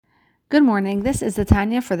Good morning. This is the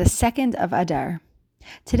Tanya for the 2nd of Adar.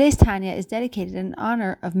 Today's Tanya is dedicated in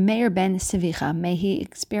honor of Meir ben Sivicha. May he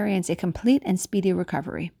experience a complete and speedy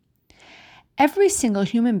recovery. Every single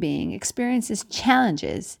human being experiences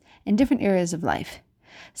challenges in different areas of life.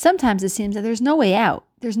 Sometimes it seems that there's no way out.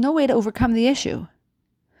 There's no way to overcome the issue.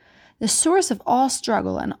 The source of all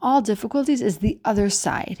struggle and all difficulties is the other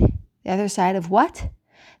side. The other side of what?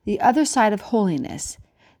 The other side of holiness.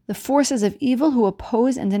 The forces of evil who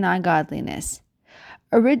oppose and deny godliness.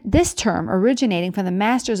 This term, originating from the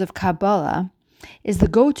Masters of Kabbalah, is the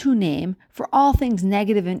go-to name for all things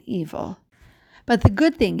negative and evil. But the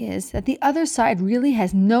good thing is that the other side really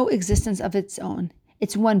has no existence of its own.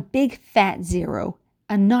 It's one big fat zero,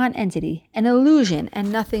 a non-entity, an illusion,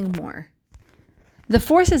 and nothing more. The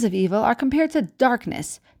forces of evil are compared to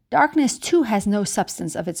darkness. Darkness too has no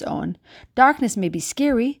substance of its own. Darkness may be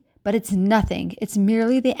scary, but it's nothing. It's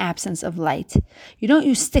merely the absence of light. You don't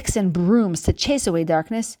use sticks and brooms to chase away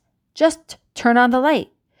darkness. Just turn on the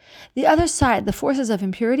light. The other side, the forces of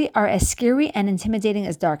impurity, are as scary and intimidating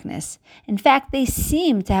as darkness. In fact, they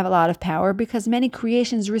seem to have a lot of power because many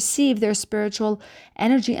creations receive their spiritual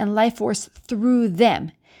energy and life force through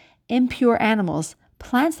them. Impure animals,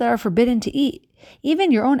 plants that are forbidden to eat,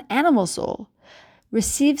 even your own animal soul,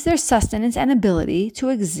 receives their sustenance and ability to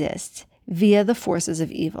exist via the forces of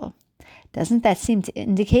evil. Doesn't that seem to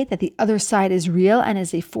indicate that the other side is real and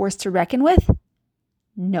is a force to reckon with?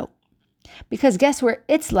 No. Because guess where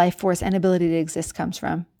its life force and ability to exist comes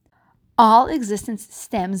from? All existence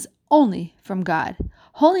stems only from God.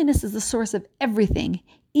 Holiness is the source of everything,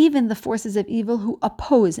 even the forces of evil who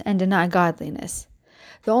oppose and deny godliness.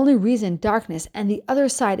 The only reason darkness and the other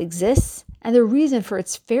side exists, and the reason for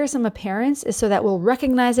its fearsome appearance, is so that we'll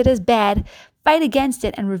recognize it as bad, fight against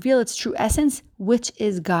it, and reveal its true essence, which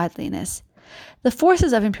is godliness. The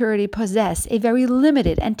forces of impurity possess a very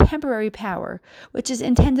limited and temporary power, which is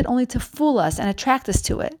intended only to fool us and attract us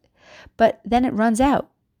to it. But then it runs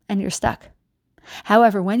out, and you're stuck.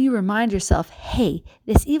 However, when you remind yourself, hey,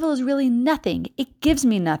 this evil is really nothing, it gives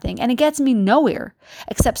me nothing, and it gets me nowhere,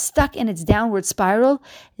 except stuck in its downward spiral,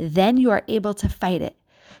 then you are able to fight it.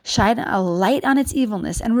 Shine a light on its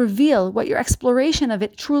evilness and reveal what your exploration of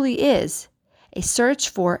it truly is, a search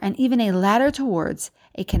for and even a ladder towards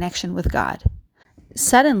a connection with God.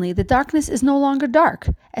 Suddenly, the darkness is no longer dark.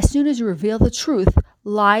 As soon as you reveal the truth,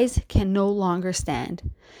 lies can no longer stand.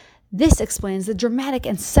 This explains the dramatic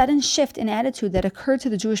and sudden shift in attitude that occurred to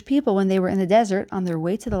the Jewish people when they were in the desert on their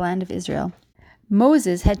way to the land of Israel.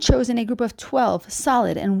 Moses had chosen a group of 12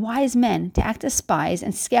 solid and wise men to act as spies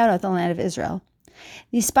and scout out the land of Israel.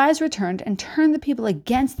 These spies returned and turned the people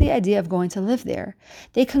against the idea of going to live there.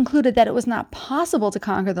 They concluded that it was not possible to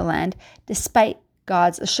conquer the land despite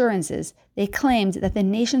God's assurances. They claimed that the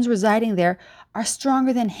nations residing there are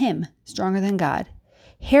stronger than him, stronger than God.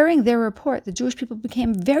 Hearing their report, the Jewish people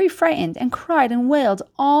became very frightened and cried and wailed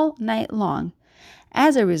all night long.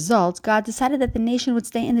 As a result, God decided that the nation would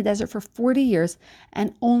stay in the desert for 40 years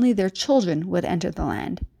and only their children would enter the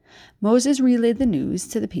land. Moses relayed the news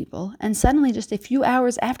to the people, and suddenly, just a few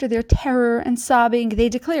hours after their terror and sobbing, they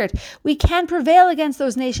declared, "We can prevail against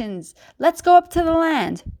those nations. Let's go up to the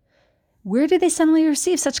land." Where did they suddenly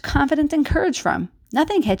receive such confidence and courage from?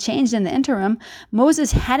 Nothing had changed in the interim.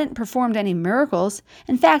 Moses hadn't performed any miracles.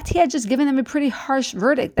 In fact, he had just given them a pretty harsh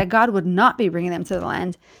verdict that God would not be bringing them to the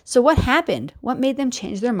land. So what happened? What made them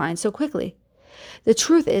change their minds so quickly? The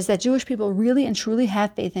truth is that Jewish people really and truly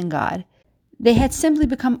have faith in God. They had simply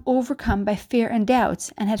become overcome by fear and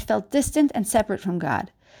doubts and had felt distant and separate from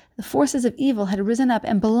God. The forces of evil had risen up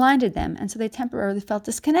and blinded them, and so they temporarily felt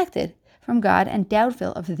disconnected from God and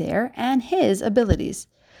doubtful of their and his abilities.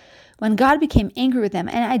 When God became angry with them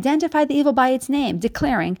and identified the evil by its name,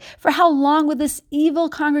 declaring, "For how long will this evil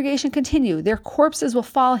congregation continue? Their corpses will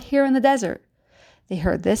fall here in the desert." They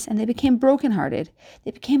heard this and they became brokenhearted.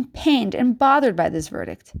 They became pained and bothered by this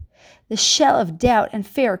verdict. The shell of doubt and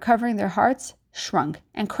fear covering their hearts shrunk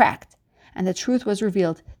and cracked, and the truth was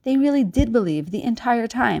revealed. They really did believe the entire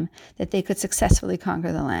time that they could successfully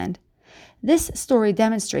conquer the land. This story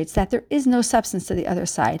demonstrates that there is no substance to the other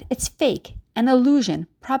side. It's fake, an illusion,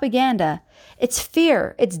 propaganda. It's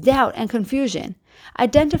fear, it's doubt and confusion.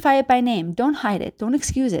 Identify it by name. Don't hide it. Don't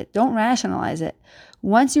excuse it. Don't rationalize it.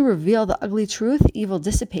 Once you reveal the ugly truth, evil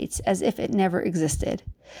dissipates as if it never existed.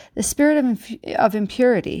 The spirit of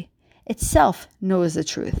impurity itself knows the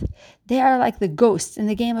truth. They are like the ghosts in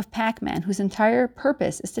the game of PacMan, whose entire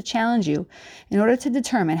purpose is to challenge you in order to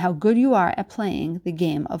determine how good you are at playing the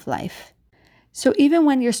game of life. So even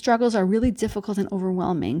when your struggles are really difficult and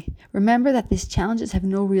overwhelming, remember that these challenges have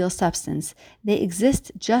no real substance. They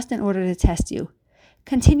exist just in order to test you.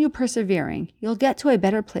 Continue persevering. You'll get to a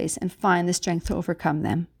better place and find the strength to overcome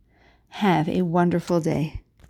them. Have a wonderful day.